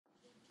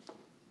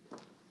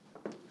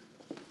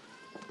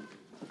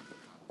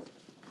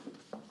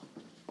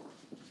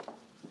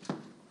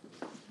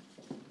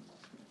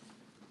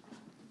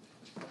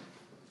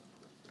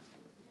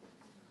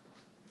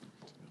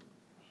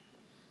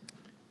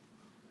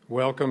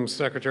Welcome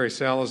Secretary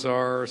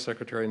Salazar,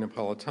 Secretary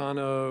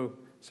Napolitano,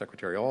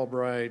 Secretary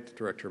Albright,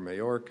 Director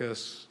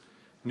Mayorkas,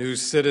 new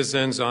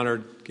citizens,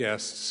 honored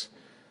guests,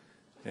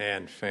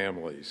 and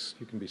families.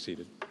 You can be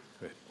seated.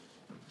 Good.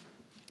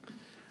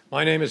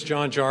 My name is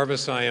John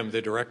Jarvis. I am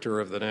the Director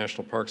of the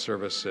National Park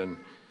Service, and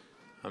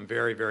I'm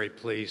very, very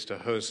pleased to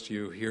host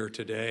you here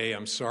today.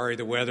 I'm sorry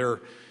the weather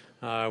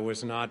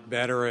was not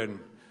better, and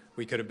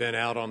we could have been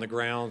out on the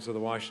grounds of the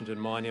Washington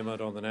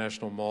Monument on the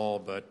National Mall,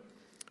 but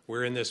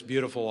we're in this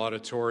beautiful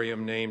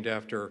auditorium named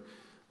after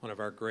one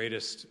of our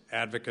greatest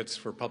advocates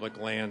for public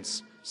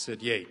lands,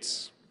 Sid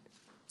Yates.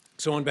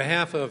 So on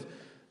behalf of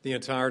the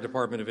entire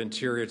Department of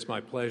Interior, it's my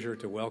pleasure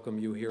to welcome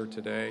you here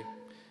today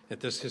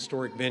at this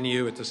historic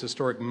venue, at this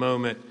historic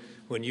moment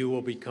when you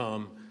will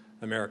become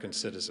American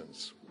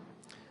citizens.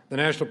 The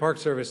National Park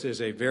Service is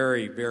a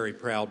very, very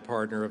proud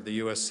partner of the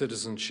U.S.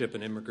 Citizenship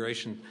and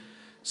Immigration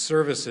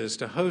Services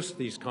to host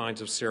these kinds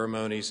of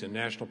ceremonies in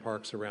national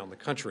parks around the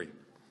country.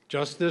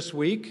 Just this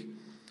week,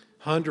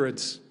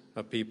 hundreds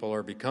of people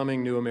are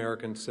becoming new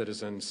American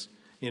citizens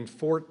in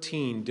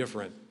 14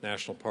 different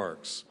national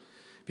parks.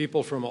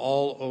 People from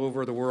all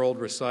over the world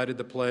recited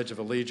the Pledge of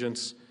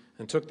Allegiance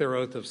and took their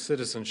oath of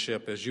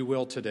citizenship, as you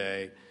will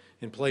today,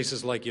 in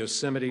places like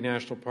Yosemite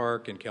National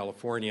Park in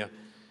California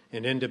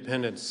and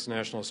Independence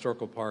National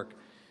Historical Park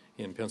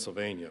in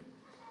Pennsylvania.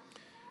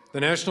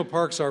 The national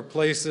parks are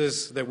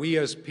places that we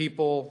as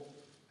people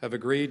have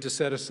agreed to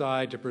set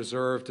aside to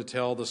preserve, to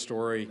tell the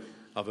story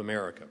of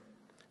America.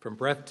 From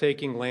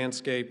breathtaking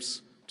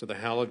landscapes to the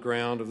hallowed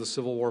ground of the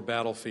Civil War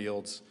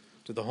battlefields,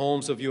 to the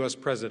homes of U.S.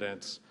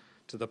 presidents,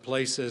 to the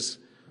places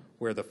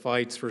where the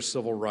fights for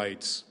civil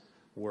rights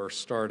were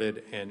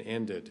started and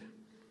ended.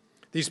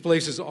 These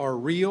places are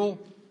real,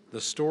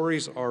 the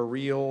stories are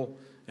real,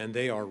 and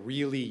they are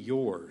really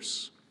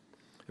yours.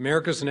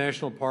 America's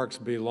national parks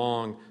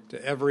belong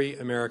to every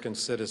American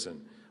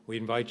citizen. We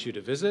invite you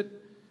to visit,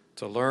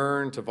 to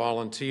learn, to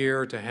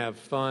volunteer, to have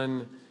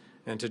fun,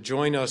 and to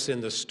join us in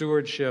the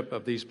stewardship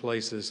of these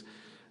places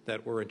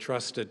that were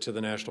entrusted to the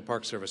National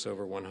Park Service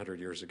over 100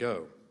 years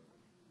ago.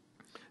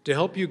 To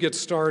help you get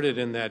started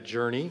in that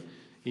journey,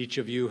 each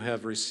of you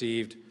have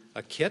received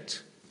a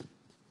kit,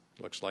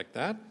 looks like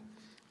that,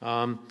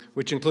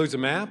 which includes a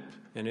map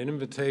and an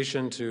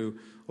invitation to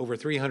over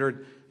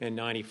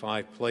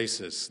 395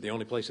 places. The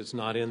only place that's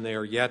not in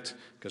there yet,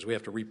 because we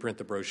have to reprint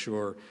the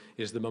brochure,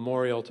 is the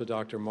memorial to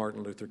Dr.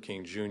 Martin Luther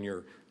King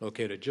Jr.,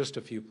 located just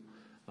a few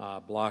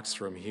blocks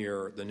from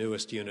here, the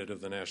newest unit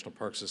of the National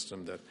Park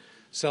System that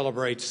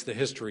celebrates the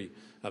history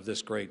of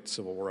this great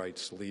civil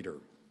rights leader.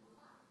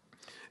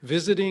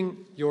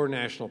 Visiting your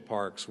national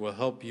parks will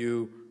help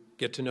you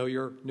get to know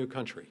your new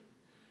country.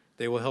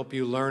 They will help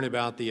you learn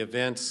about the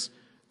events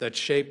that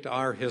shaped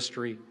our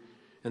history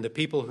and the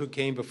people who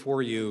came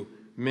before you,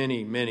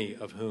 many, many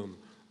of whom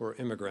were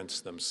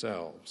immigrants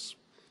themselves.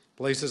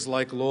 Places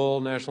like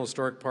Lowell National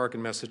Historic Park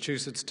in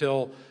Massachusetts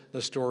tell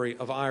the story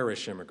of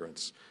Irish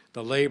immigrants,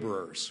 the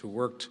laborers who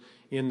worked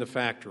in the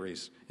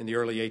factories in the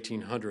early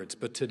 1800s,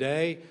 but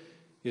today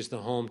is the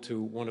home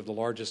to one of the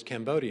largest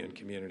Cambodian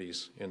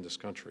communities in this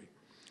country.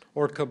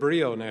 Or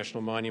Cabrillo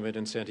National Monument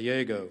in San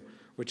Diego,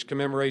 which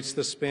commemorates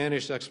the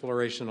Spanish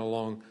exploration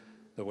along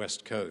the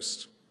West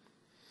Coast.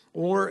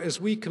 Or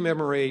as we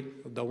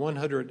commemorate the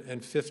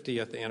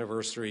 150th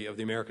anniversary of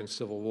the American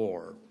Civil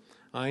War,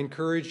 I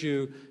encourage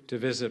you to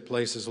visit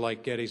places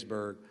like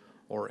Gettysburg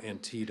or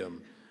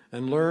Antietam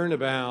and learn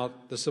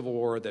about the Civil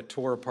War that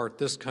tore apart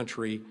this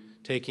country,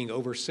 taking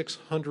over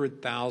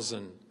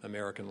 600,000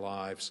 American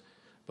lives,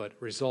 but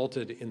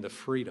resulted in the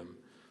freedom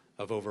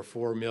of over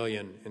 4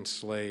 million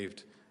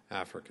enslaved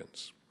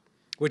Africans.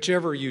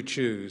 Whichever you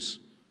choose,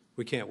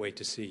 we can't wait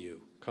to see you.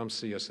 Come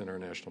see us in our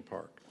national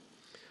park.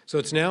 So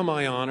it's now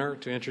my honor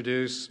to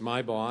introduce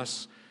my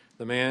boss,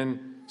 the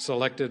man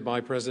selected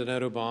by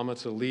President Obama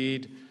to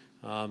lead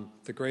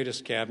the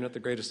greatest cabinet, the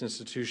greatest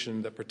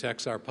institution that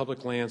protects our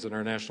public lands and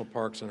our national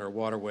parks and our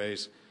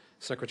waterways,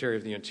 Secretary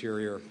of the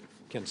Interior,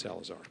 Ken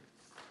Salazar.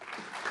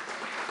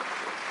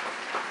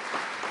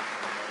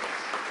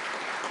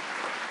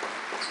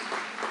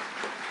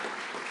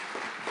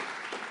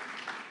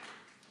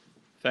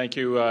 Thank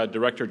you,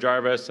 Director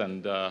Jarvis,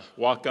 and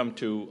welcome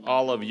to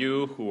all of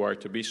you who are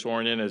to be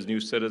sworn in as new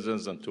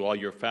citizens and to all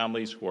your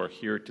families who are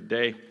here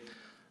today.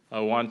 I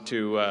want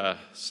to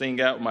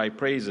sing out my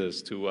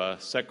praises to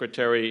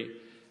Secretary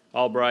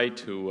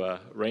Albright, who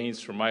reigns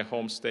from my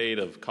home state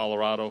of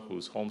Colorado,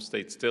 whose home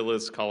state still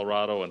is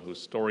Colorado, and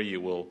whose story you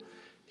will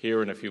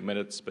hear in a few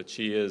minutes. But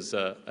she is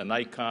an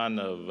icon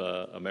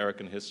of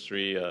American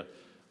history, a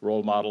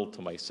role model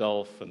to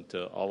myself and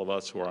to all of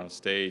us who are on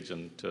stage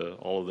and to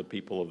all of the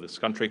people of this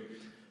country.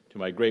 To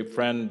my great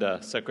friend,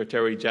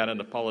 Secretary Janet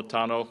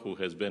Napolitano, who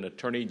has been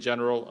Attorney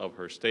General of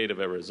her state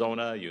of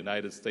Arizona,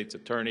 United States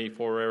Attorney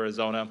for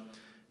Arizona,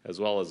 as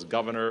well as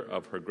Governor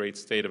of her great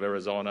state of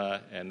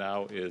Arizona, and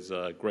now is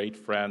a great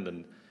friend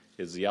and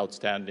is the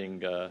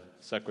outstanding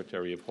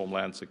Secretary of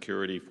Homeland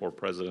Security for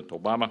President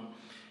Obama.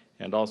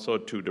 and also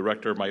to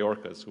Director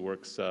Mayorkas, who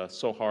works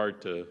so hard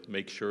to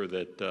make sure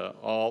that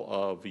all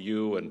of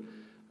you and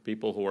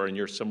people who are in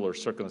your similar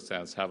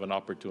circumstance have an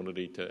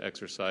opportunity to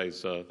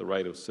exercise the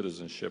right of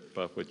citizenship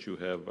which you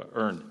have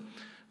earned. I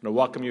want to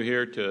welcome you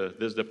here to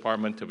this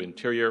Department of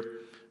Interior.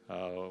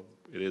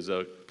 It is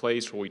a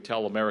place where we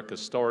tell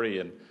America's story,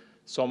 and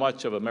so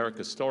much of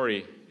America's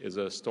story is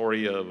a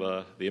story of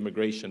the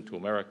immigration to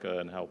America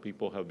and how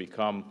people have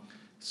become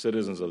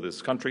citizens of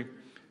this country.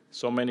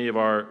 So many of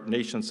our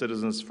nation's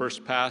citizens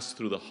first passed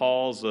through the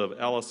halls of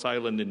Ellis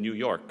Island in New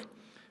York.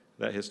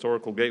 That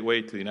historical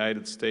gateway to the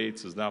United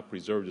States is now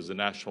preserved as a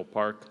national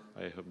park.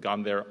 I have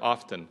gone there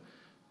often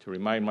to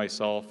remind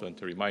myself and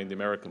to remind the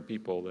American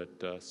people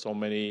that so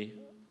many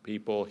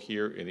people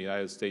here in the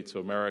United States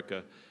of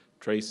America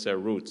trace their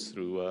roots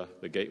through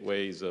the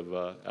gateways of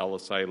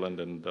Ellis Island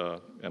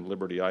and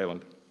Liberty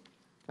Island.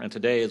 And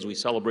today, as we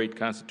celebrate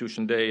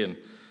Constitution Day and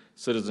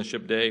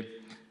Citizenship Day,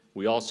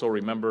 we also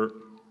remember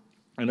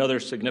another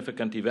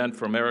significant event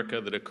for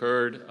America that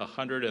occurred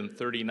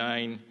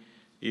 139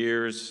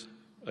 years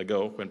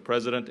ago when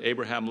President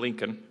Abraham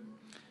Lincoln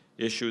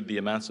issued the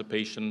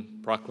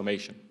Emancipation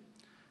Proclamation.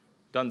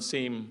 Doesn't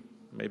seem,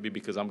 maybe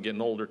because I'm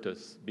getting older, to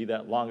be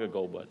that long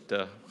ago, but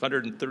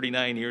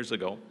 139 years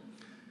ago,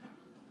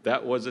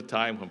 that was a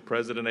time when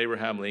President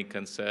Abraham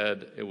Lincoln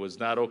said it was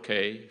not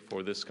okay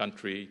for this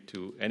country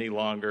to any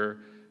longer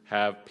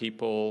have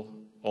people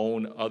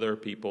own other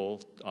people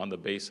on the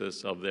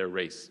basis of their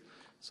race.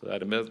 So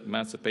that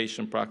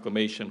Emancipation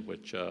Proclamation,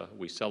 which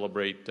we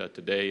celebrate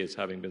today as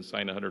having been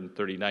signed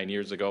 139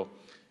 years ago,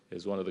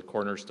 is one of the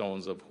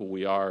cornerstones of who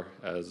we are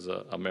as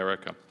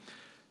America.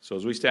 So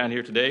as we stand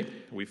here today,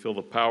 we feel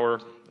the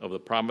power of the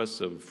promise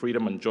of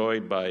freedom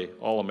enjoyed by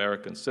all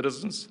American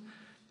citizens.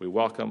 We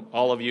welcome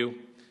all of you.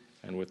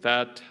 And with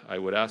that, I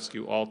would ask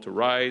you all to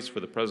rise for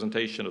the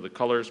presentation of the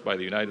colors by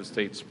the United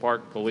States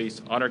Park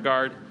Police Honor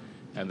Guard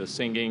and the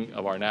singing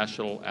of our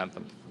national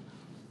anthem.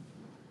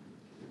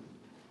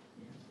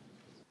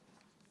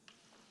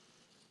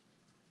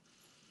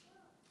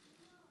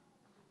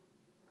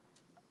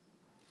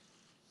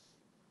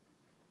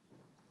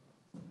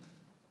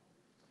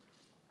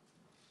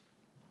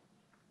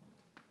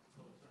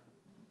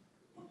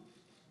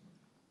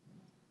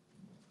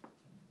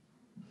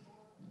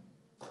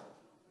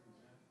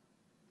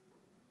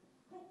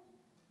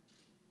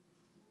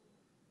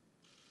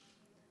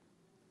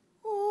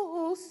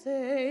 Oh,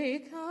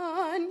 say,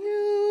 can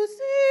you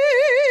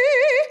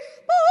see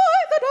by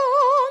the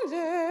dawn's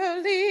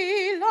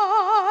early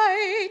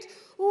light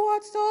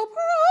what so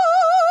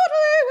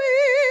proudly we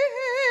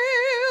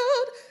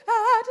hailed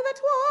at the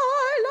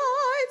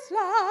twilight's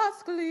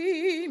last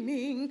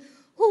gleaming,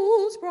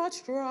 whose broad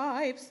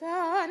stripes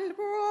and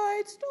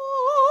bright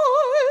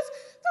stars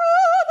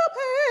through the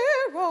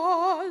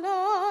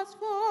perilous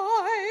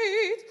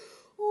fight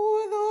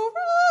o'er the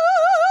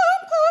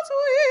ramparts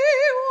we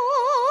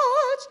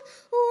watched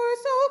were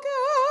so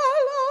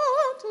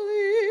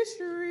gallantly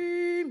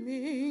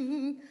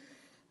streaming,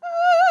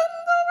 and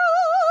the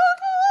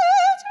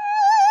rockets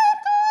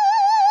ripped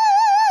away,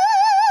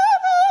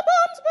 the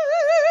bombs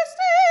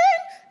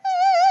bursting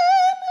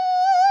in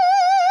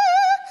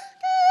air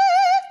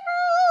gave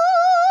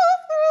proof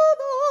through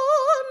the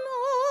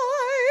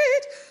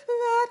night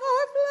that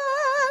our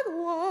flag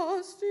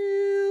was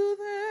still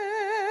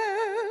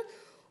there.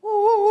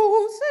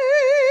 Oh,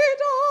 say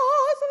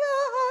does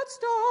that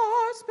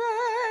star-spangled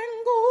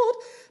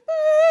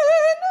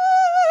banner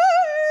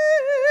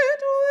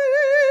it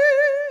wave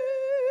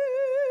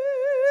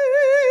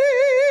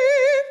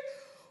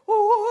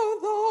o'er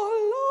the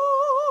land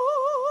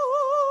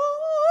of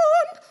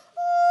the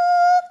free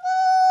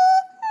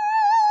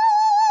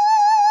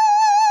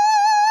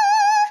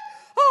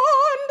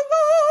and the home of the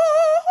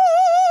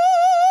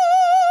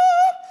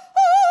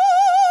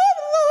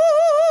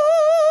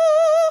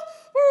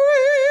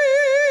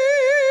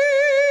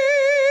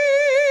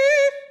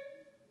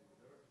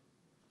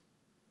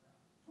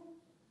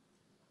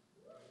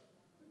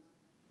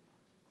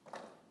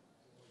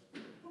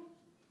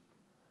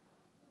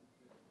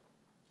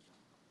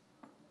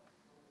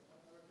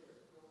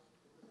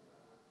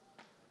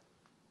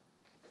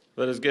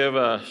Let us give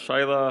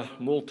Shaila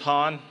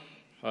Multan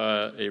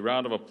a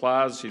round of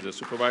applause. She's a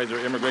Supervisor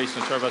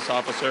Immigration Service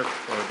Officer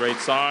for a great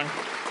song.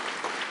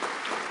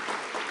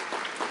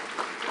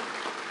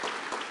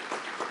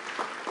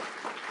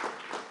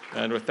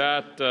 And with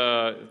that,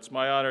 it's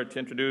my honor to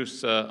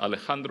introduce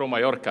Alejandro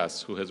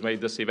Mayorkas, who has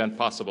made this event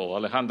possible.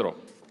 Alejandro.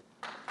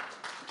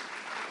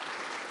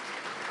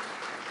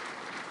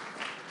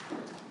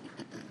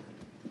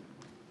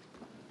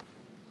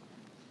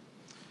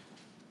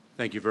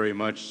 Thank you very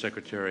much,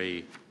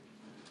 Secretary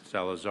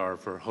Salazar,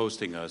 for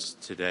hosting us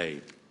today.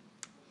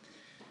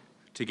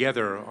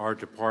 Together, our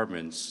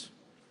departments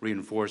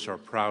reinforce our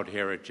proud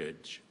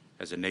heritage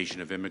as a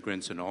nation of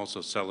immigrants and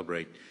also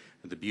celebrate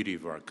the beauty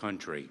of our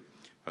country,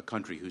 a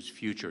country whose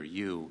future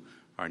you,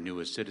 our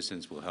newest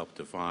citizens, will help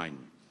define.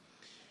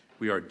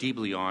 We are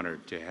deeply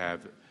honored to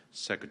have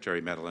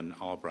Secretary Madeleine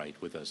Albright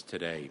with us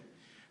today.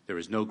 There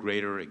is no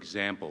greater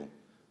example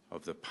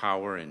of the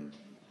power and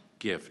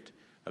gift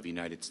of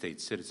United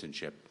States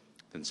citizenship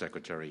than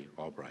Secretary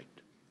Albright.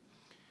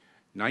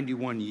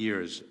 91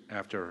 years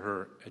after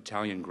her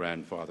Italian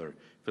grandfather,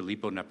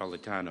 Filippo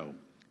Napolitano,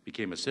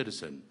 became a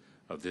citizen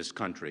of this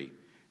country,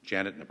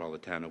 Janet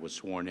Napolitano was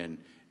sworn in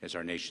as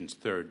our nation's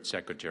third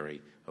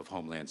Secretary of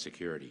Homeland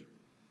Security.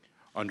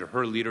 Under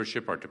her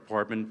leadership, our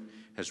department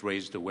has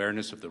raised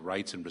awareness of the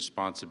rights and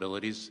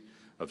responsibilities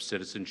of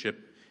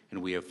citizenship,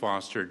 and we have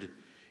fostered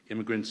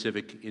immigrant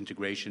civic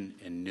integration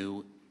in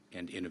new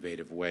and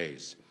innovative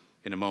ways.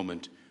 In a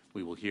moment,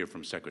 we will hear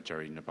from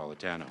Secretary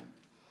Napolitano.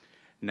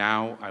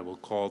 Now, I will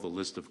call the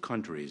list of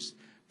countries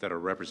that are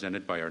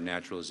represented by our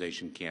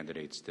naturalization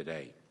candidates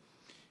today.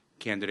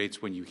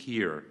 Candidates, when you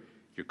hear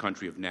your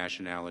country of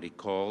nationality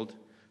called,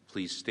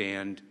 please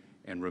stand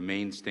and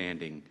remain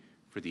standing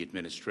for the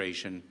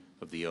administration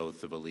of the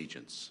oath of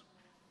allegiance.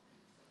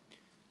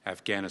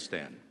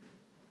 Afghanistan,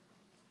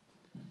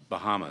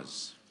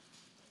 Bahamas,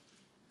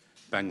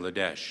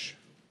 Bangladesh,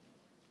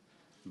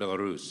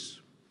 Belarus,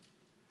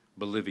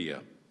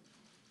 Bolivia,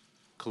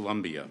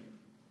 Colombia,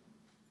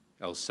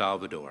 El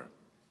Salvador,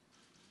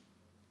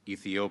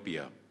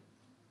 Ethiopia,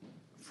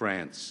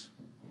 France,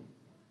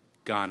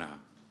 Ghana,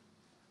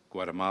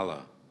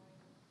 Guatemala,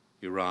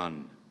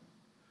 Iran,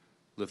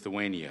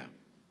 Lithuania,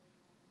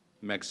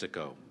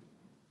 Mexico,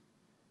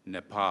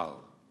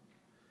 Nepal,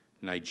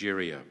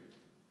 Nigeria,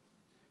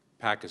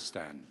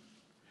 Pakistan,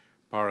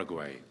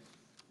 Paraguay,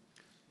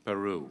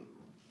 Peru,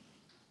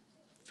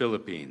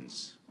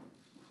 Philippines,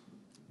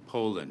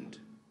 Poland,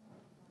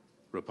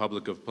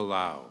 Republic of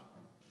Palau,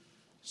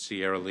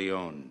 Sierra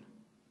Leone,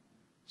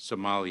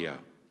 Somalia,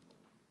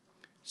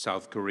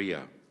 South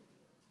Korea,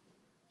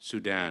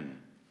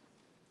 Sudan,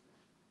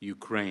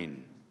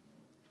 Ukraine,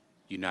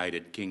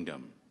 United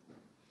Kingdom.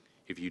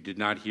 If you did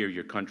not hear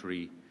your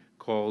country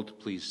called,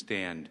 please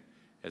stand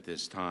at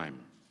this time.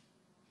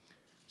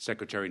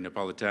 Secretary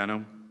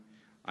Napolitano,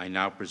 I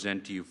now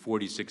present to you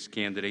 46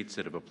 candidates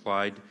that have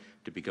applied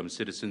to become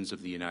citizens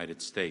of the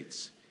United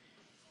States.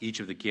 Each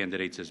of the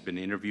candidates has been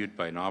interviewed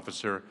by an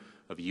officer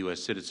of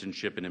U.S.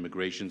 Citizenship and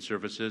Immigration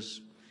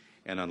Services,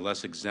 and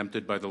unless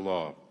exempted by the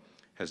law,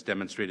 has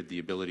demonstrated the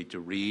ability to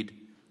read,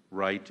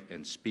 write,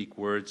 and speak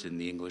words in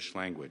the English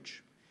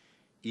language.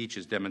 Each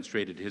has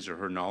demonstrated his or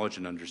her knowledge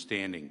and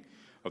understanding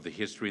of the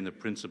history and the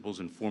principles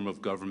and form of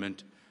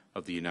government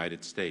of the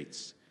United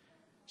States.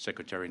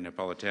 Secretary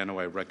Napolitano,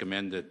 I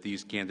recommend that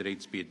these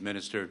candidates be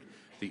administered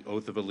the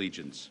oath of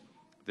allegiance,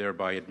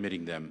 thereby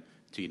admitting them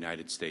to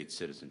United States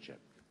citizenship.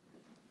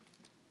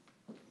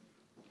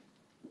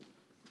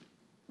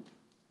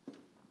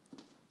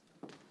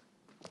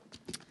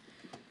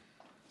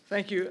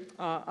 Thank you,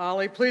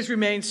 Ali. Please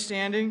remain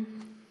standing.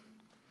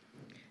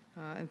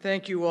 And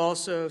thank you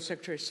also,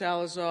 Secretary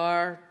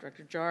Salazar,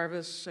 Director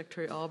Jarvis,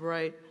 Secretary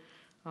Albright,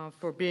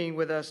 for being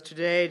with us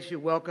today to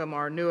welcome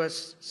our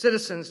newest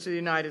citizens to the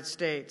United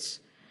States.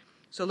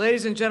 So,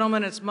 ladies and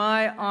gentlemen, it's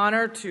my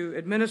honor to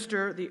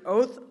administer the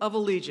oath of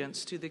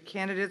allegiance to the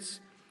candidates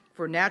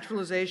for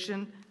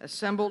naturalization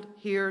assembled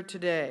here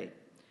today.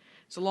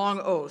 It's a long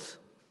oath.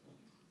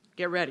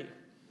 Get ready.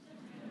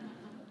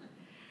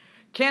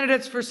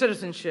 Candidates for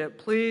citizenship,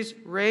 please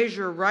raise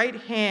your right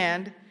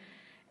hand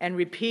and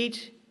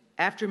repeat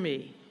after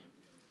me.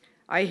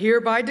 I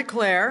hereby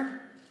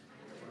declare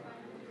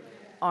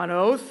on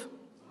oath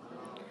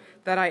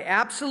that I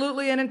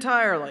absolutely and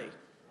entirely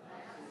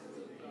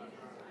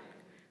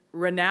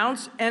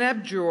renounce and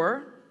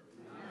abjure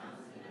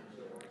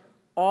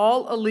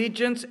all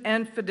allegiance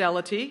and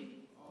fidelity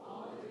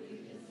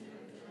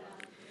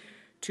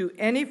to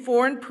any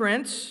foreign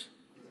prince,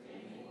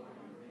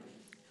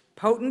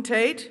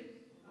 potentate,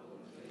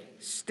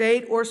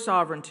 state or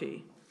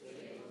sovereignty,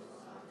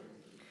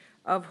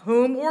 of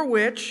whom or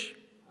which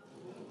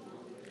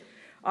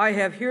I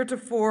have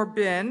heretofore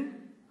been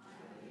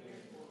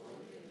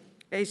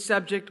a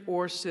subject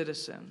or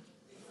citizen,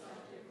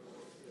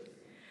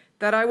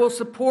 that I will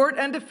support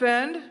and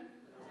defend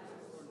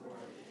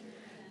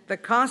the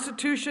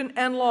Constitution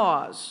and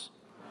laws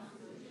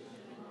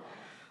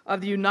of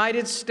the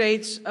United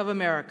States of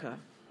America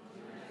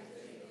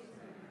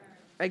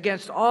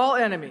against all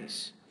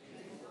enemies,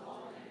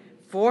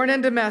 foreign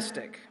and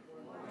domestic,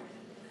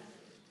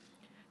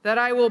 that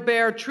I will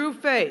bear true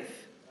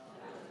faith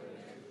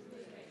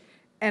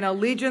and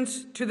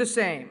allegiance to the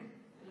same,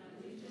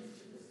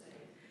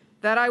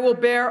 that I will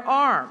bear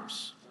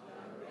arms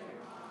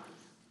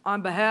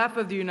on behalf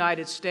of the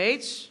United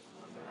States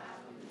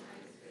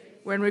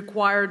when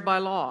required by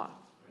law,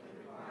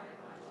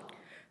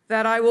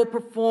 that I will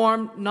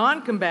perform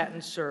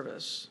non-combatant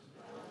service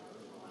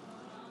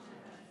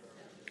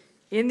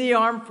in the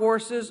armed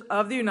forces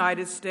of the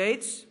United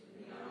States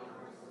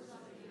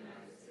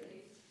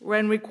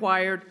when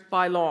required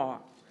by law,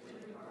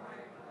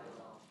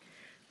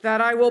 that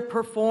I will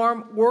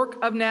perform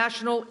work of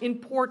national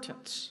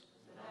importance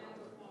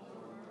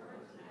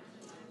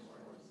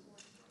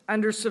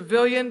under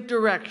civilian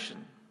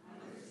direction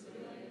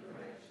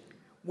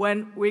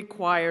when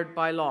required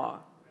by law,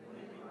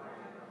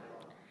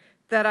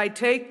 that I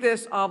take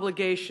this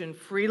obligation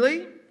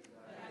freely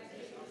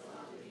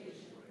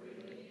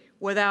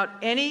without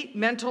any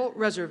mental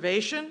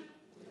reservation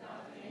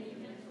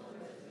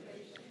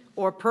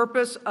or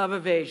purpose of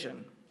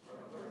evasion.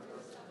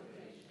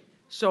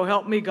 So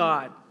help me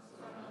God.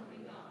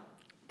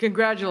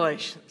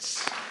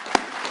 Congratulations.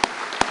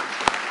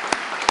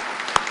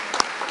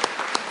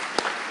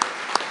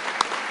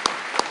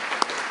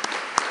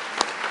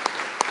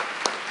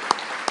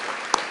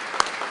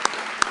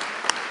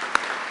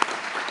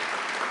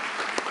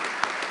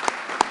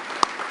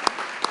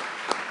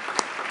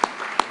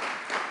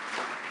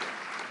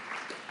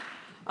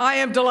 I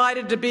am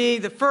delighted to be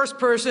the first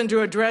person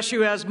to address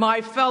you as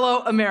my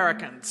fellow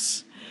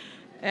Americans.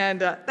 And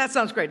that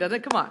sounds great, doesn't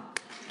it? Come on.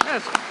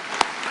 Yes.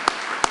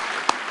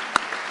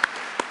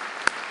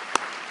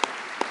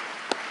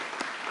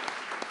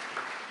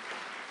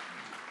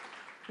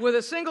 With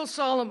a single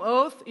solemn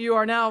oath, you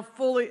are now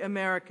fully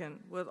American,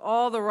 with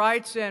all the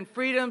rights and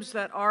freedoms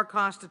that our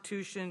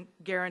Constitution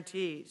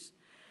guarantees.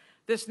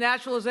 This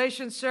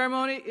naturalization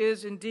ceremony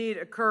is indeed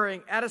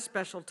occurring at a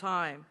special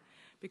time,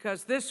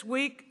 because this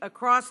week,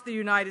 across the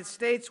United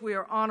States, we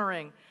are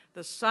honoring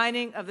the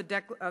signing of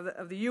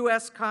the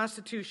U.S.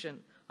 Constitution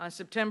on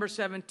September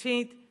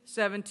 17,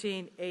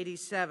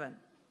 1787.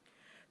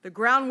 The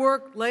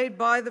groundwork laid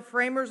by the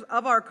framers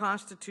of our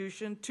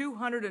Constitution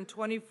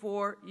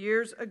 224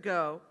 years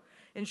ago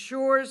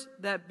ensures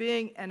that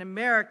being an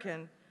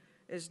American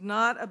is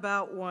not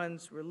about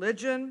one's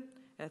religion,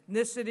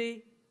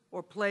 ethnicity,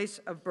 or place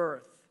of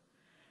birth.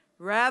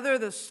 Rather,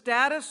 the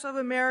status of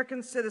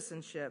American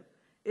citizenship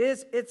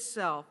is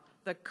itself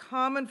the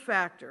common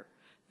factor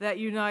that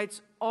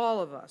unites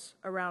all of us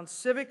around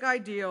civic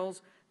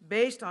ideals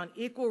based on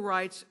equal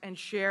rights and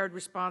shared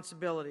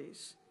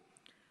responsibilities.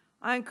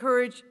 I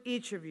encourage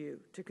each of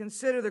you to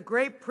consider the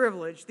great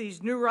privilege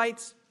these new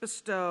rights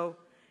bestow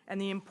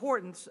and the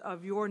importance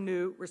of your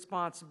new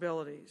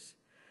responsibilities.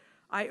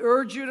 I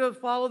urge you to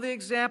follow the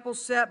example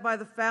set by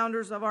the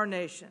founders of our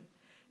nation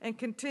and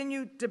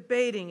continue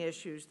debating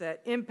issues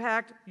that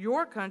impact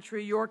your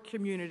country, your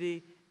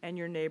community, and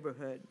your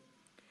neighborhood.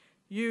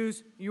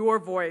 Use your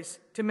voice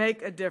to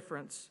make a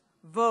difference.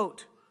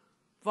 Vote,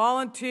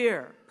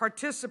 volunteer,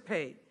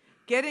 participate,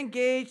 get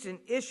engaged in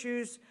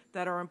issues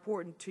that are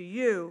important to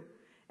you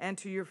and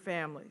to your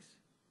families.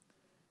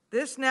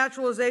 This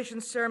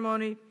naturalization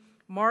ceremony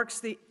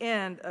marks the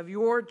end of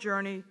your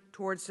journey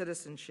toward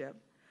citizenship,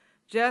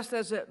 just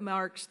as it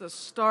marks the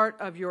start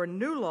of your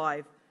new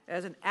life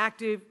as an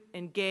active,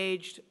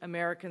 engaged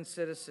American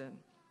citizen.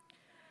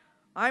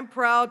 I'm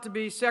proud to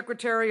be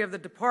Secretary of the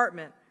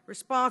Department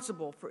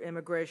responsible for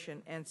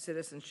immigration and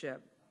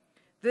citizenship.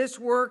 This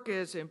work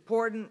is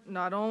important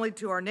not only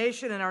to our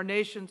nation and our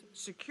nation's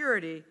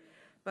security,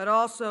 but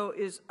also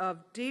is of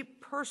deep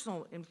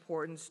personal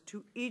importance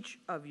to each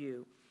of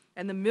you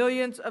and the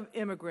millions of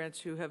immigrants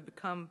who have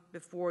come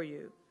before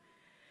you.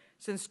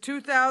 Since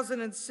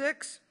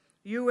 2006,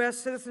 U.S.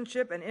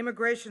 Citizenship and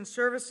Immigration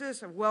Services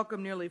have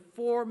welcomed nearly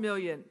 4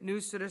 million new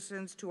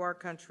citizens to our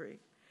country.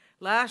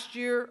 Last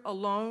year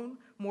alone,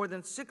 more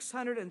than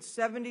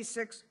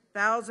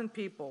 676,000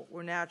 people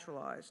were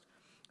naturalized.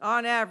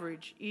 On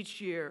average,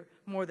 each year,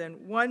 more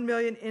than 1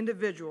 million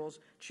individuals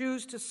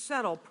choose to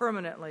settle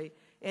permanently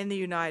in the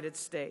United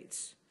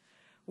States.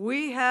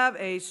 We have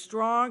a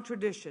strong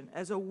tradition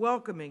as a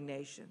welcoming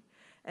nation,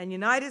 and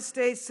United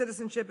States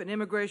Citizenship and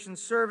Immigration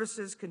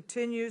Services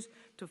continues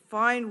to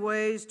find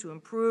ways to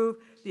improve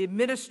the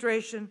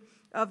administration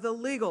of the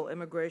legal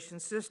immigration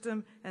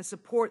system and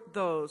support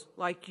those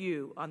like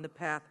you on the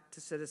path to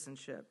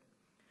citizenship.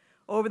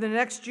 Over the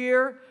next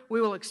year,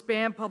 we will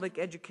expand public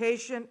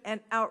education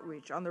and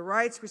outreach on the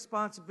rights,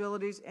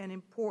 responsibilities, and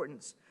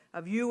importance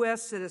of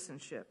U.S.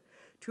 citizenship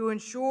to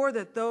ensure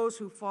that those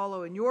who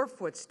follow in your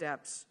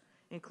footsteps,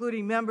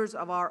 including members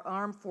of our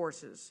armed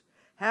forces,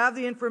 have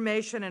the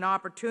information and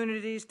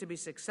opportunities to be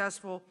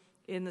successful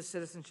in the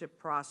citizenship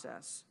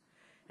process.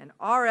 And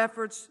our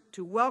efforts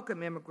to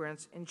welcome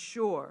immigrants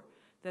ensure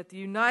that the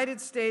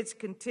United States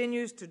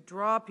continues to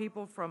draw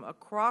people from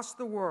across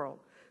the world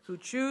who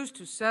choose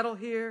to settle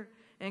here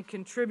and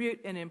contribute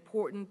in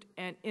important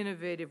and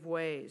innovative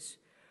ways.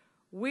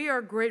 We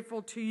are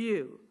grateful to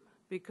you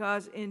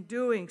because in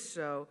doing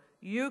so,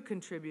 you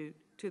contribute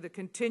to the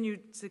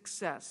continued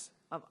success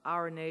of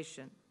our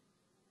nation.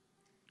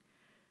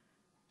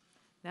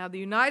 Now, the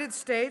United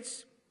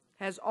States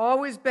has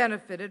always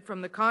benefited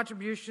from the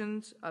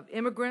contributions of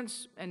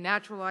immigrants and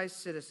naturalized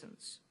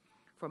citizens,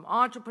 from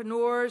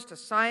entrepreneurs to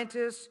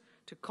scientists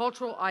to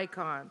cultural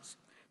icons,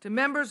 to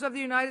members of the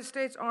United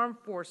States Armed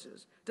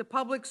Forces, to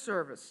public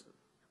service.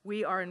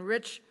 We are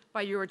enriched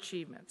by your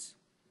achievements.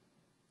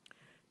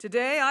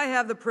 Today, I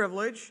have the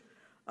privilege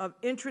of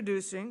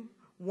introducing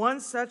one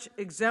such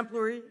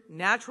exemplary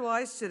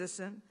naturalized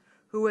citizen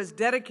who has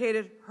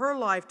dedicated her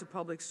life to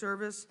public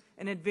service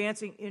and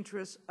advancing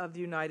interests of the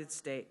United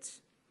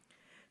States.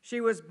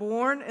 She was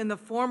born in the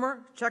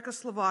former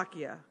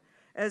Czechoslovakia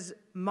as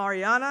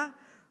Mariana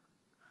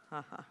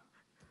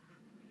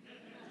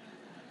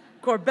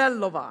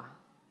Korbelova.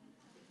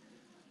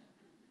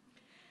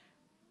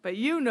 But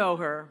you know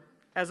her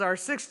as our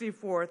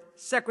 64th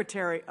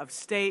Secretary of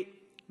State,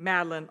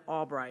 Madeleine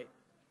Albright.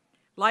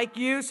 Like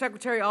you,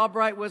 Secretary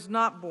Albright was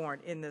not born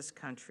in this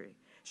country.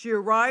 She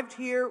arrived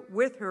here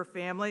with her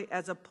family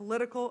as a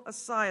political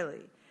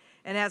asylee,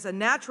 and as a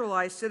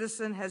naturalized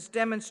citizen has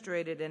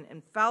demonstrated an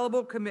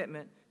infallible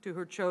commitment to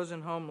her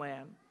chosen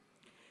homeland.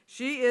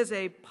 She is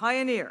a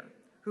pioneer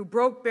who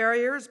broke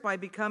barriers by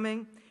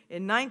becoming,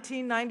 in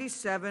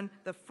 1997,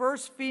 the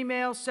first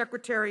female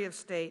Secretary of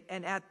State,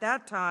 and at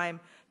that time,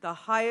 the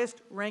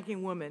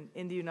highest-ranking woman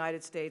in the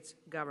United States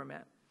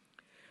government.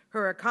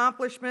 Her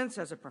accomplishments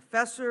as a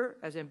professor,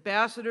 as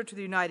ambassador to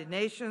the United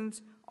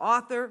Nations,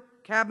 author,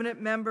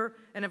 cabinet member,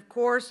 and of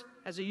course,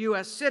 as a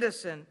U.S.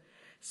 citizen,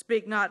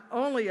 speak not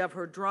only of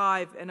her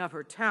drive and of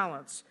her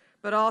talents,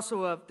 but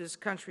also of this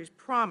country's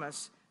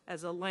promise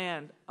as a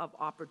land of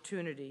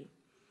opportunity.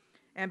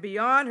 And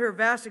beyond her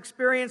vast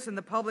experience in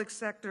the public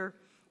sector,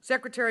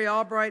 Secretary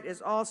Albright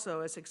is also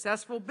a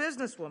successful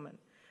businesswoman,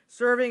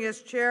 serving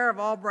as chair of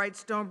Albright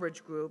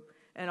Stonebridge Group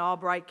and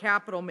Albright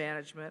Capital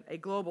Management, a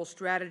global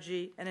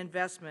strategy and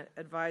investment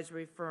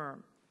advisory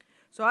firm.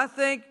 So I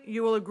think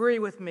you will agree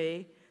with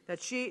me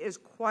that she is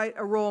quite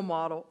a role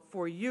model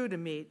for you to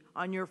meet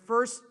on your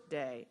first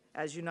day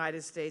as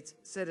United States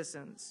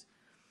citizens.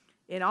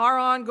 In our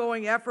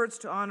ongoing efforts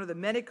to honor the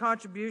many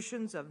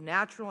contributions of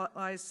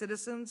naturalized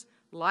citizens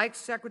like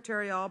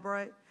Secretary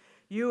Albright,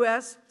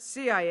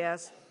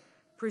 USCIS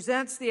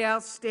presents the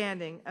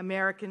Outstanding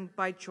American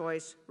by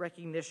Choice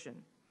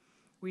recognition.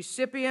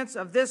 Recipients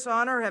of this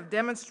honor have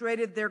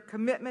demonstrated their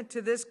commitment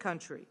to this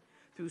country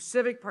through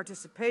civic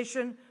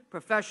participation,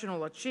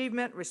 professional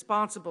achievement,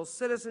 responsible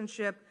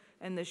citizenship,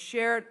 and the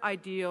shared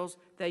ideals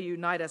that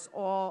unite us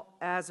all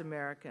as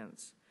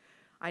Americans.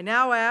 I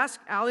now ask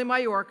Ali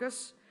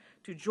Mayorkas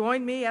to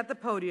join me at the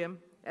podium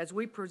as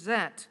we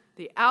present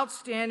the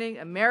Outstanding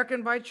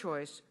American by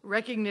Choice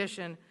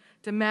recognition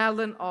to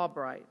Madeleine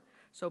Albright.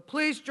 So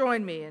please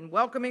join me in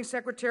welcoming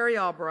Secretary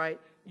Albright,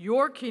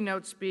 your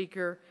keynote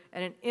speaker,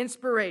 and an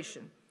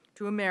inspiration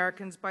to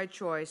Americans by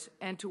choice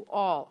and to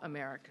all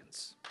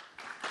Americans.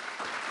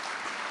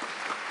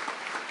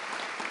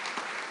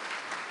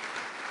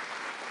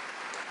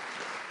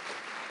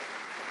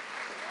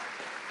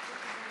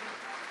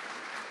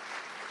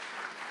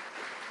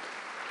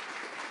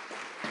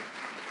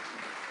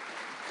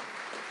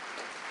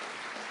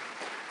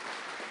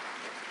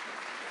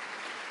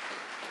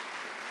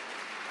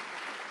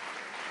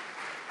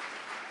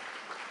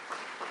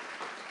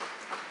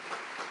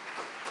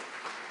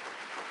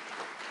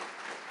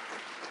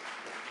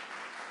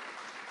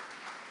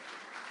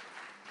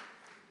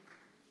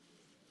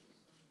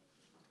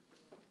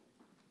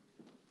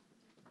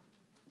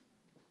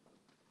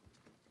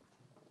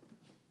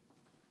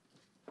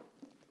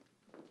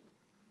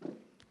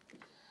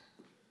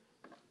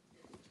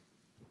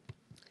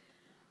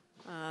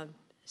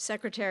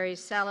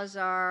 Secretaries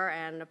Salazar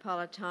and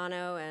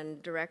Napolitano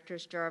and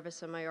Directors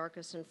Jarvis and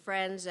Mayorkas and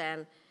friends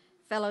and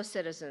fellow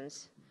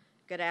citizens,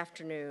 good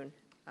afternoon.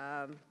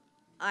 I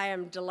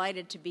am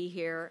delighted to be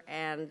here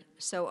and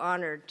so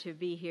honored to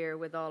be here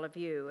with all of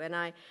you. And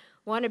I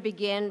want to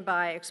begin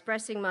by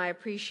expressing my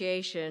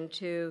appreciation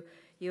to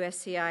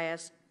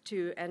USCIS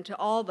and to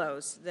all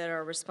those that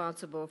are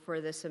responsible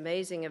for this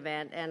amazing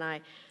event. And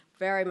I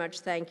very much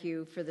thank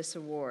you for this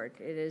award.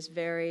 It is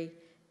very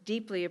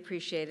deeply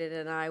appreciated,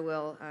 and I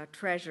will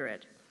treasure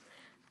it.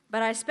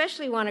 But I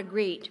especially want to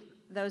greet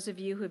those of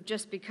you who have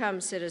just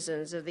become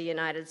citizens of the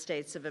United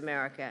States of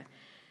America.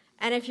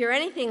 And if you're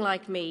anything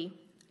like me,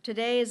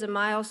 today is a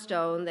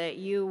milestone that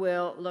you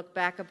will look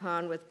back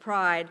upon with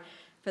pride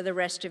for the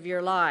rest of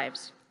your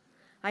lives.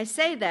 I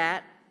say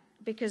that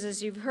because,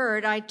 as you've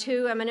heard, I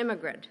too am an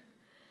immigrant.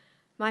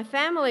 My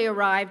family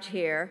arrived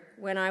here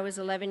when I was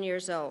 11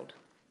 years old.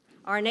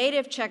 Our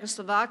native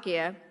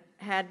Czechoslovakia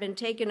had been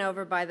taken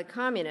over by the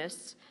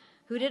communists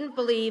who didn't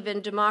believe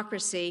in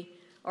democracy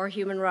or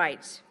human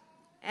rights.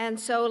 And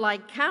so,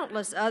 like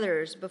countless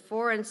others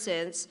before and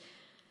since,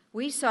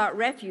 we sought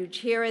refuge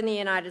here in the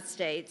United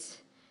States,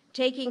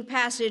 taking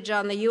passage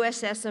on the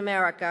USS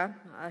America,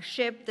 a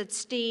ship that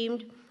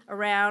steamed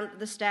around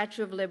the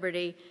Statue of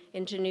Liberty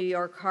into New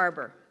York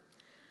Harbor.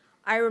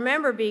 I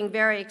remember being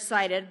very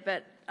excited,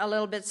 but a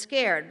little bit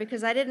scared,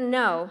 because I didn't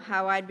know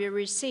how I'd be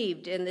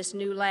received in this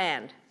new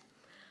land.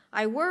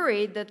 I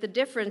worried that the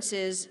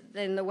differences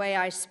in the way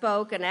I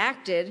spoke and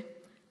acted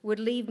would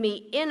leave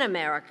me in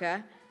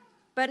America,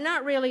 but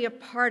not really a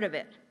part of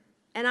it.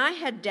 And I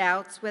had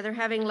doubts whether,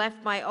 having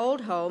left my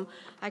old home,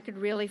 I could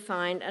really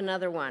find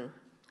another one.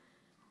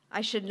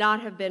 I should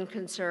not have been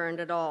concerned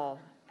at all.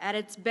 At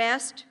its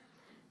best,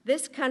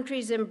 this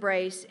country's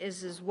embrace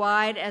is as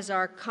wide as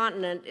our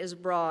continent is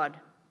broad.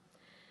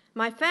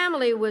 My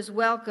family was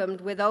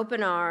welcomed with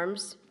open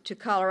arms to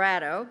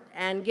Colorado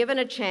and given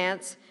a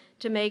chance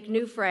to make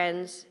new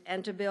friends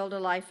and to build a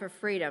life of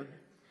freedom.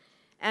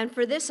 And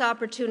for this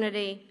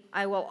opportunity,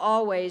 I will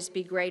always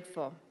be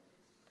grateful.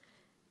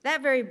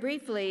 That very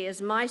briefly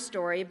is my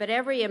story, but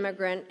every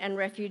immigrant and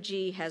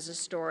refugee has a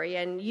story,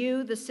 and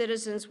you, the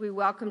citizens we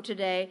welcome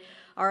today,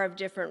 are of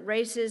different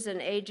races and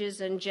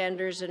ages and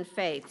genders and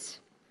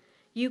faiths.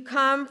 You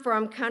come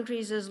from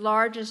countries as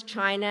large as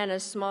China and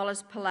as small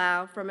as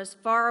Palau, from as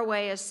far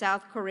away as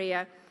South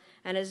Korea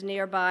and as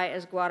nearby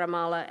as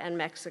Guatemala and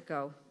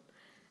Mexico.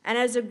 And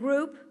as a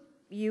group,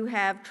 you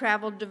have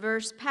traveled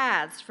diverse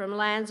paths from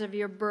lands of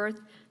your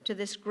birth to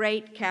this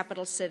great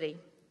capital city.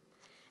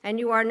 And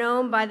you are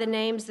known by the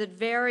names that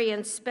vary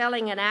in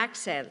spelling and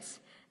accents,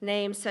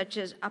 names such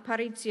as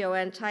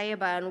Aparicio and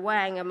Taiba and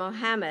Wang and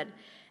Mohammed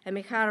and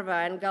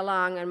Mijarva and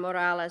Galang and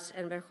Morales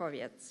and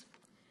Verjovietz.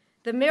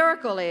 The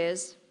miracle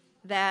is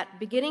that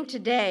beginning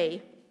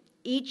today,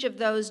 each of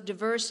those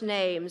diverse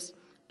names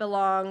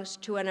belongs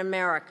to an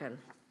American.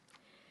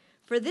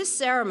 For this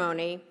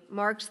ceremony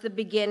marks the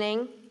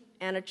beginning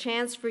and a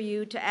chance for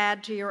you to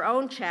add to your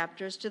own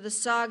chapters to the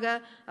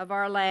saga of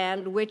our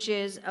land, which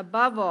is,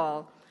 above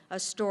all, a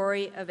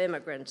story of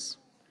immigrants.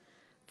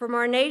 From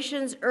our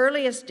nation's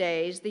earliest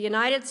days, the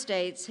United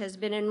States has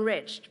been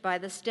enriched by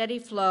the steady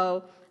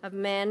flow of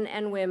men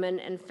and women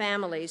and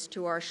families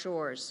to our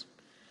shores.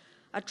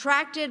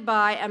 Attracted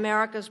by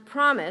America's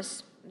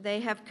promise, they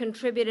have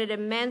contributed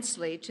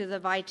immensely to the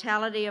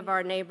vitality of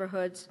our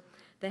neighborhoods,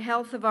 the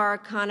health of our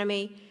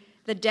economy,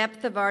 the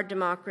depth of our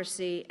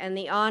democracy, and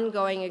the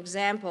ongoing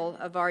example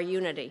of our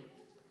unity.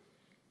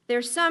 There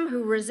are some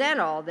who resent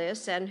all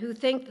this and who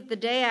think that the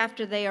day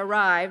after they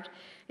arrived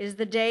is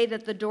the day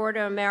that the door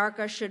to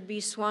America should be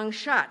swung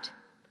shut.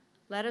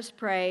 Let us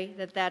pray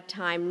that that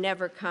time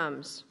never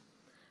comes.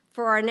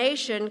 For our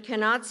nation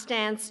cannot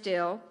stand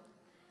still.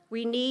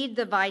 We need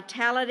the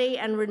vitality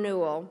and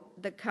renewal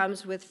that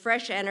comes with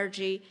fresh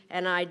energy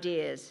and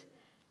ideas,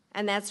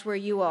 and that's where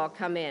you all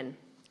come in.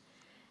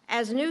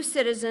 As new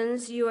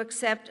citizens, you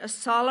accept a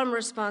solemn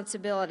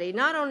responsibility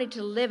not only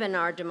to live in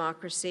our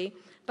democracy,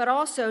 but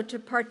also to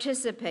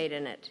participate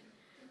in it,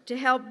 to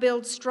help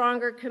build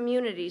stronger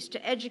communities,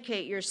 to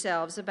educate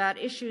yourselves about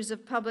issues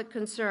of public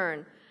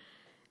concern.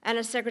 And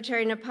as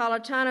Secretary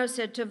Napolitano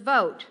said, to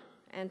vote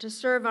and to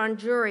serve on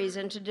juries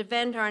and to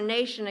defend our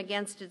nation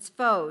against its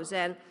foes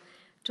and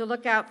to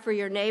look out for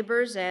your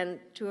neighbors and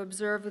to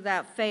observe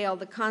without fail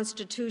the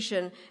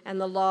Constitution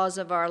and the laws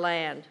of our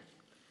land.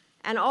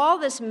 And all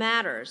this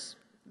matters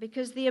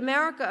because the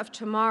America of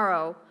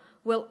tomorrow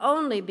will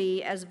only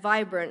be as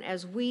vibrant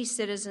as we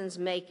citizens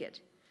make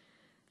it.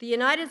 The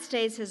United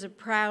States has a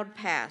proud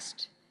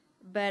past,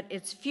 but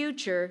its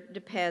future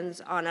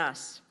depends on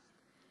us.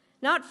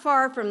 Not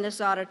far from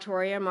this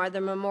auditorium are the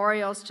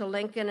memorials to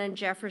Lincoln and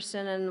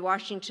Jefferson and the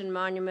Washington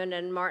Monument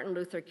and Martin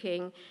Luther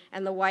King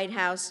and the White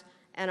House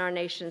and our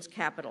nation's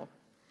capital.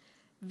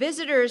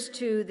 Visitors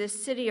to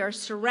this city are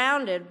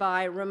surrounded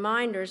by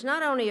reminders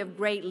not only of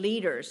great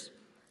leaders,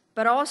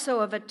 but also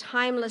of a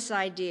timeless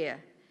idea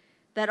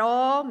that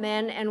all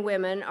men and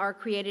women are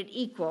created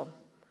equal,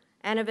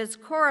 and of its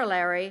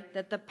corollary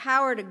that the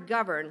power to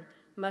govern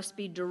must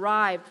be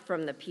derived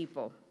from the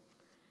people.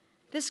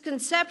 This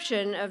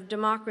conception of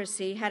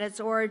democracy had its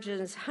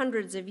origins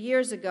hundreds of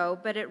years ago,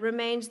 but it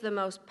remains the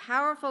most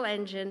powerful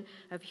engine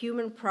of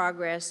human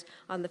progress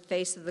on the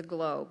face of the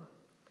globe.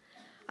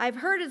 I've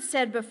heard it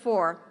said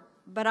before,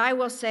 but I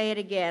will say it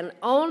again.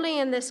 Only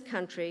in this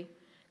country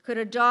could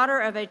a daughter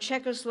of a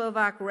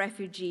Czechoslovak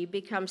refugee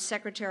become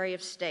Secretary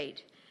of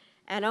State,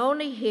 and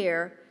only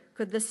here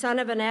could the son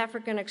of an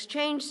African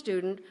exchange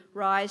student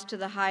rise to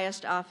the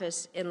highest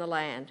office in the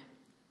land.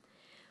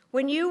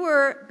 When you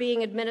were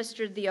being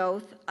administered the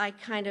oath, I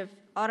kind of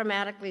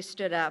automatically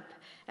stood up,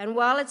 and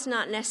while it's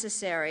not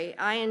necessary,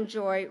 I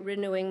enjoy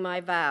renewing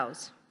my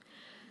vows.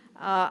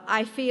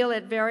 I feel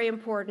it very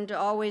important to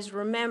always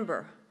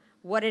remember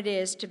what it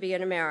is to be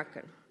an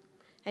American.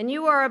 And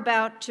you are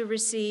about to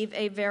receive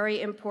a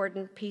very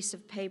important piece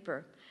of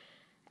paper.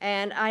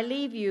 And I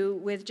leave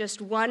you with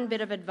just one bit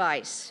of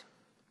advice.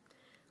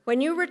 When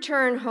you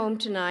return home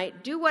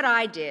tonight, do what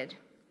I did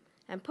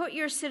and put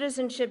your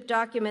citizenship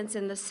documents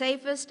in the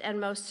safest and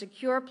most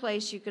secure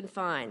place you can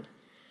find,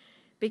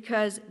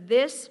 because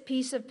this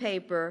piece of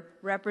paper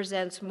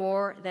represents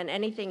more than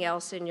anything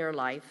else in your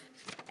life.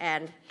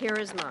 And here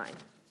is mine.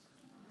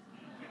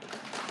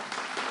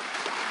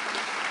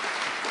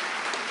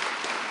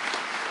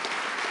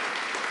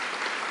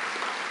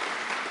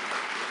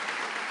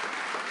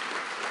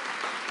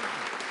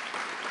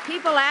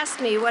 People ask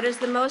me what is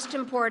the most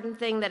important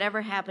thing that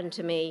ever happened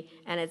to me,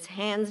 and it's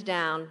hands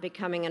down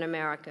becoming an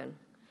American.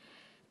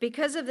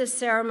 Because of this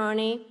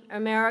ceremony,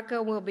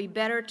 America will be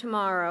better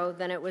tomorrow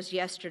than it was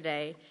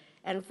yesterday,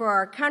 and for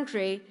our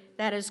country,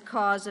 that is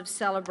cause of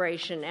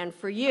celebration, and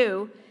for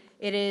you,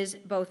 it is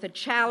both a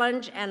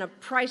challenge and a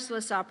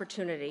priceless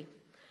opportunity.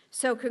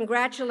 So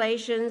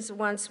congratulations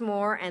once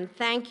more, and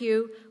thank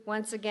you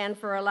once again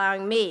for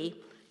allowing me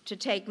to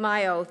take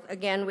my oath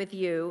again with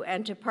you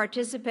and to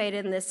participate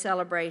in this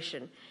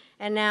celebration.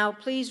 And now,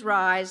 please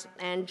rise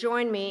and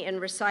join me in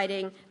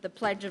reciting the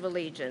Pledge of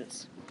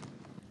Allegiance.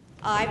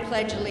 I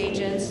pledge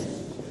allegiance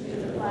to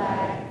the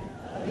flag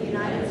of the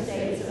United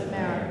States of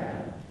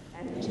America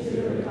and to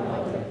the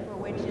republic for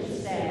which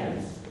it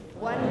stands,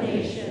 one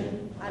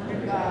nation,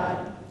 under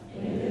God,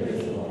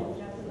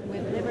 indivisible,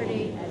 with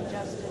liberty and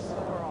justice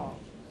for all.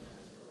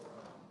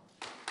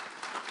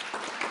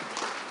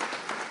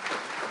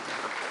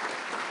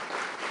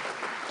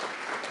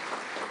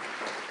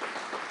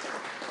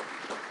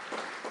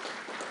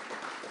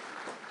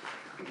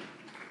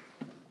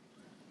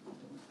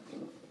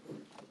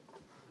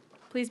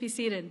 Please be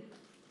seated.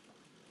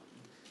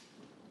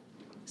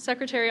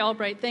 Secretary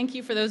Albright, thank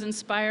you for those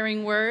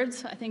inspiring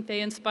words. I think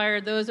they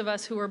inspired those of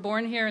us who were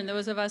born here and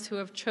those of us who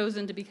have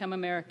chosen to become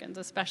Americans,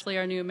 especially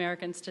our new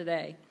Americans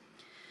today.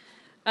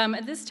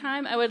 At this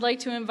time, I would like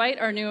to invite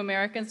our new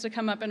Americans to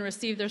come up and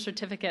receive their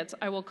certificates.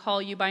 I will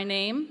call you by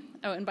name.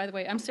 Oh, and by the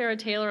way, I'm Sarah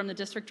Taylor. I'm the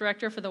District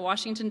Director for the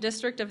Washington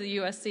District of the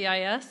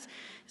USCIS.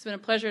 It's been a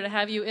pleasure to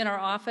have you in our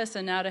office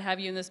and now to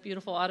have you in this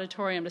beautiful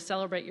auditorium to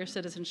celebrate your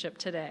citizenship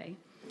today.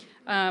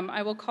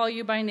 I will call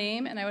you by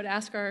name, and I would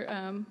ask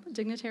our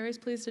dignitaries,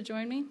 please, to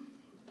join me.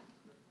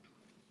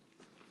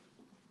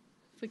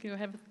 If we can go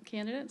ahead with the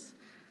candidates.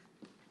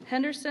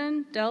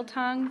 Henderson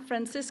Deltong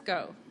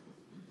Francisco.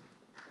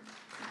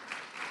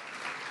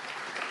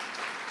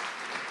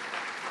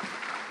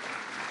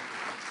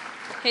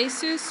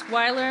 Jesus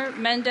Weiler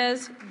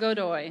Mendez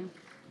Godoy.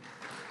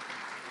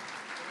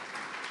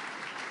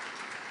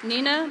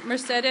 Nina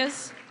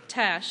Mercedes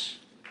Tash.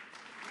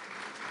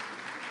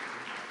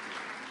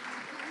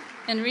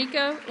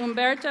 Enrico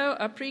Umberto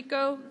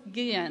Aprico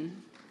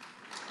Guillen.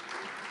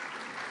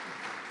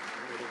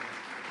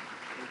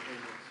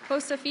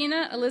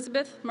 Josefina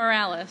Elizabeth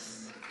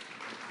Morales.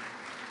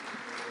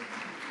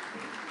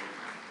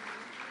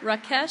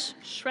 Rakesh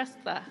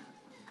Shrestha.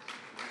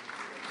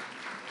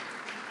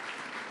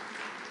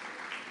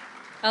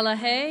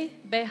 Alahe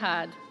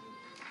Behad.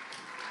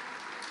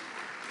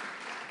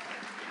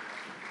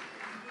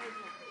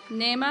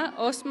 Nema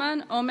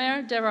Osman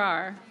Omer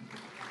Derar.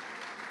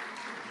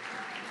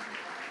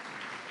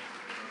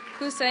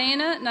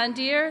 Husseina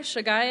Nandir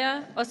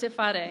Shagaya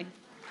Osifade.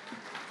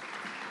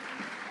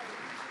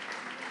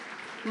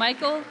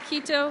 Michael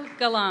Quito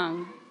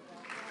Galang.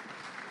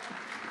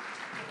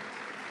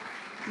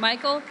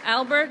 Michael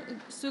Albert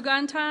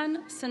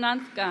Sugantan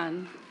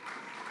Sananthgan.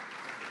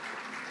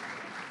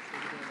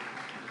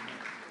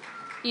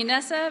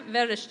 Inessa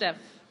Verestev.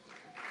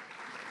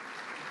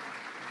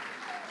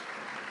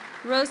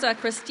 Rosa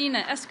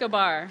Cristina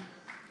Escobar.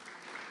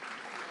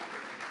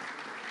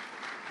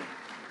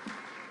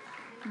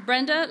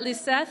 Brenda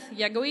Liseth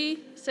Yagui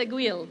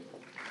Seguil.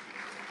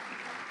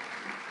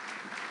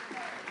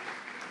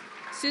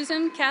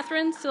 Susan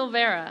Catherine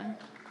Silvera.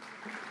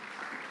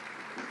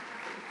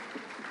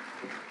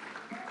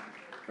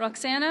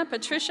 Roxana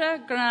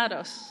Patricia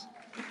Granados.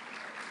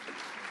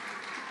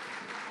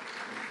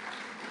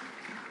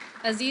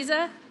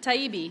 Aziza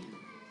Taibi.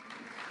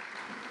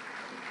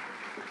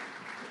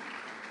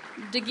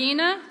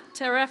 Degina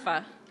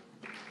Terefa.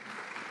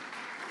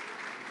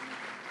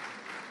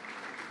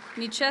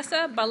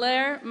 Nichesa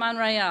Baler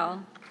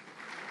Manrayal.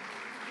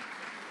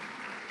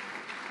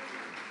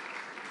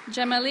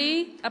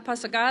 Jamali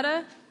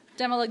Apasagada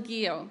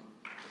Demalagio.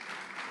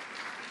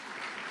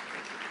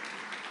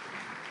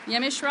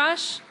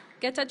 Yemishrash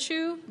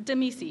Getachu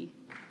Demisi.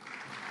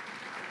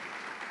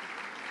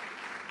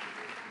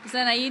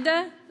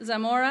 Zenaida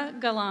Zamora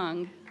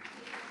Galang.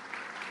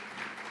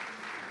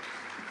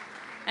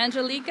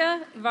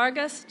 Angelica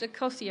Vargas de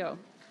Cosio.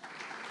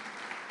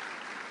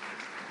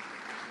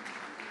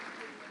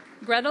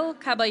 Gretel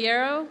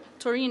Caballero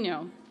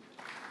Torino.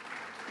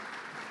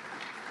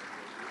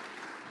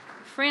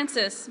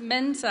 Francis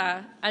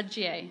Mensa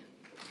Adjie.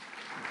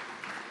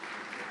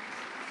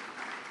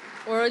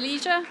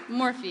 Orolija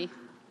Morphy.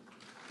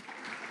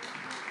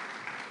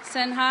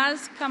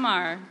 Senhaz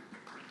Kamar.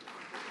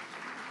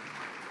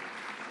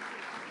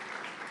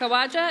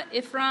 Kawaja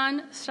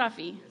Ifran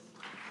Shafi.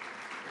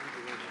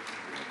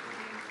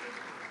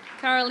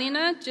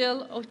 Carolina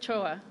Jill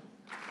Ochoa.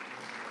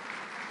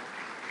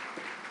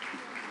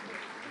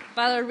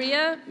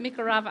 Valeria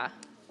Mikarava.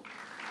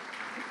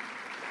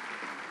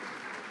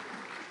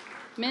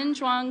 Min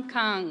Zhuang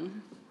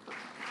Kang.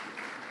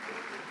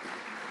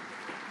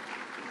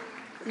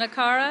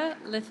 Nakara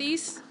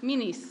Lethis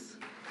Minis.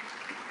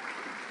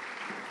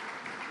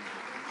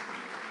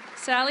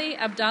 Sally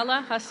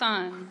Abdallah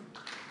Hassan.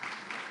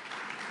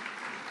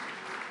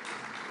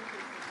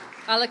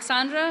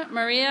 Alexandra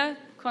Maria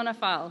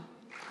Conafal.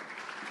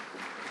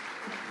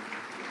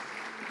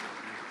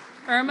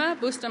 Irma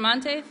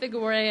Bustamante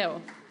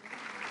Figueiredo.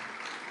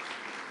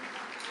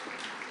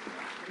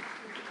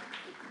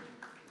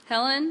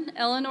 Helen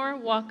Eleanor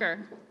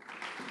Walker.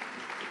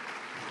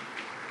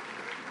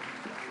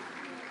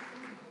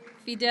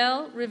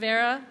 Fidel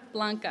Rivera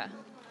Blanca.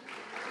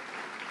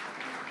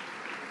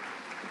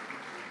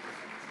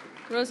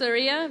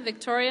 Rosaria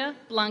Victoria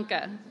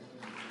Blanca.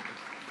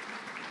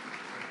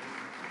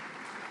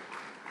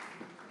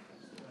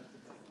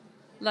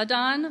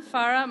 Ladan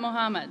Farah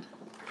Mohammed.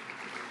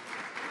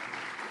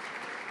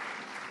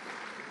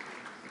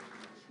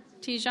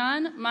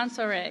 Tijan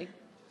Mansoure.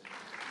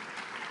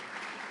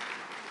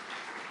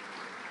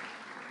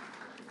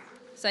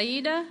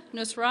 Saida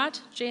Nusrat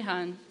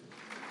Jehan.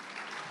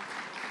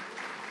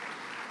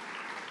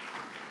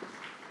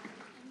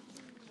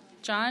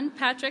 John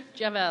Patrick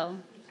Javel.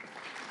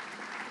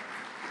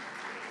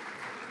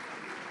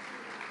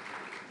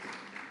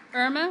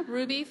 Irma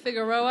Ruby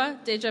Figueroa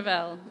de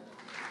Javel.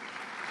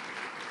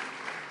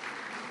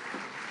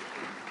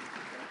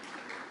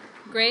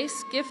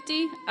 Grace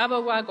Gifty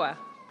Abawagwa.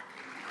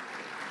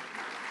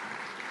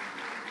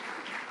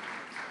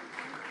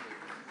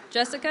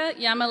 Jessica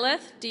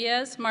Yamaleth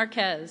Diaz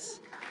Marquez.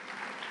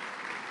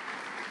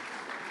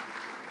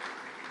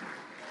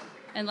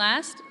 And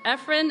last,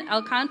 Efren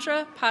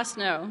Alcantara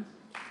Pasno.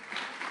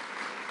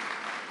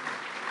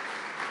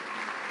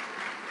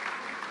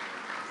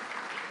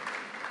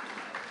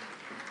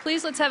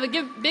 Please let's have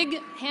a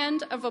big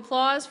hand of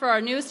applause for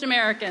our newest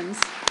Americans.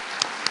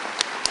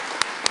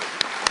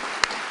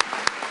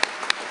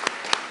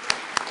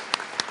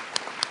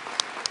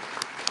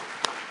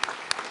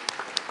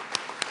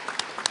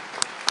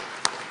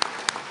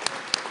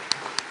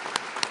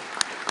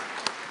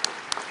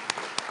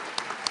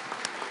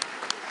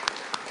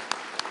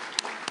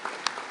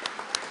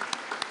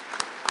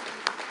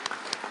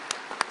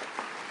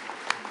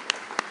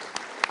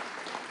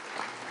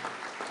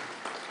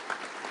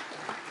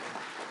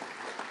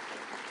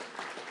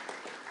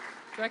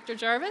 Director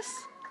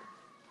Jarvis.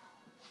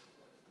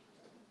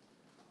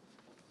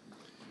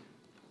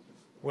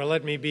 Well,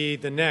 let me be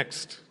the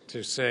next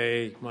to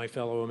say, my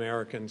fellow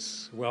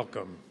Americans,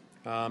 welcome,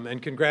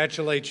 and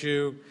congratulate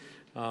you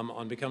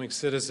on becoming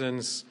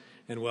citizens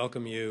and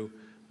welcome you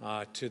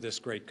to this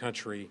great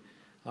country.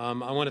 I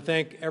want to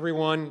thank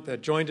everyone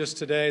that joined us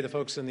today, the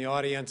folks in the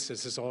audience.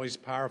 This is always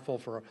powerful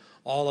for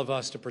all of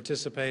us to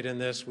participate in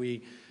this.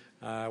 We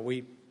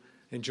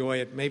enjoy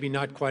it, maybe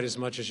not quite as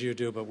much as you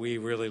do, but we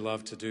really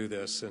love to do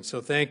this. And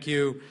so thank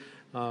you,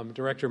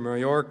 Director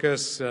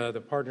Mayorkas. The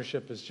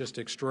partnership is just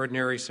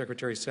extraordinary.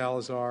 Secretary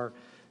Salazar,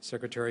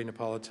 Secretary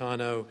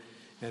Napolitano,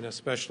 and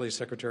especially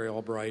Secretary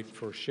Albright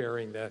for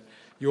sharing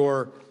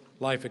your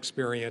life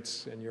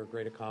experience and your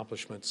great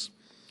accomplishments.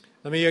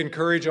 Let me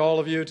encourage all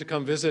of you to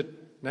come visit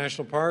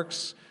national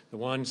parks, the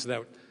ones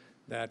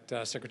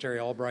that Secretary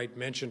Albright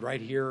mentioned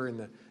right here in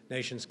the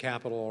nation's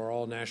capital are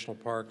all national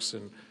parks,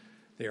 and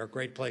they are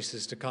great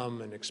places to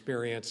come and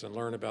experience and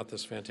learn about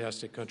this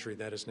fantastic country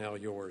that is now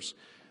yours.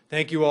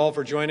 Thank you all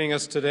for joining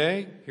us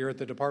today here at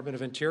the Department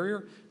of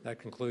Interior. That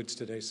concludes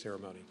today's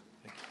ceremony.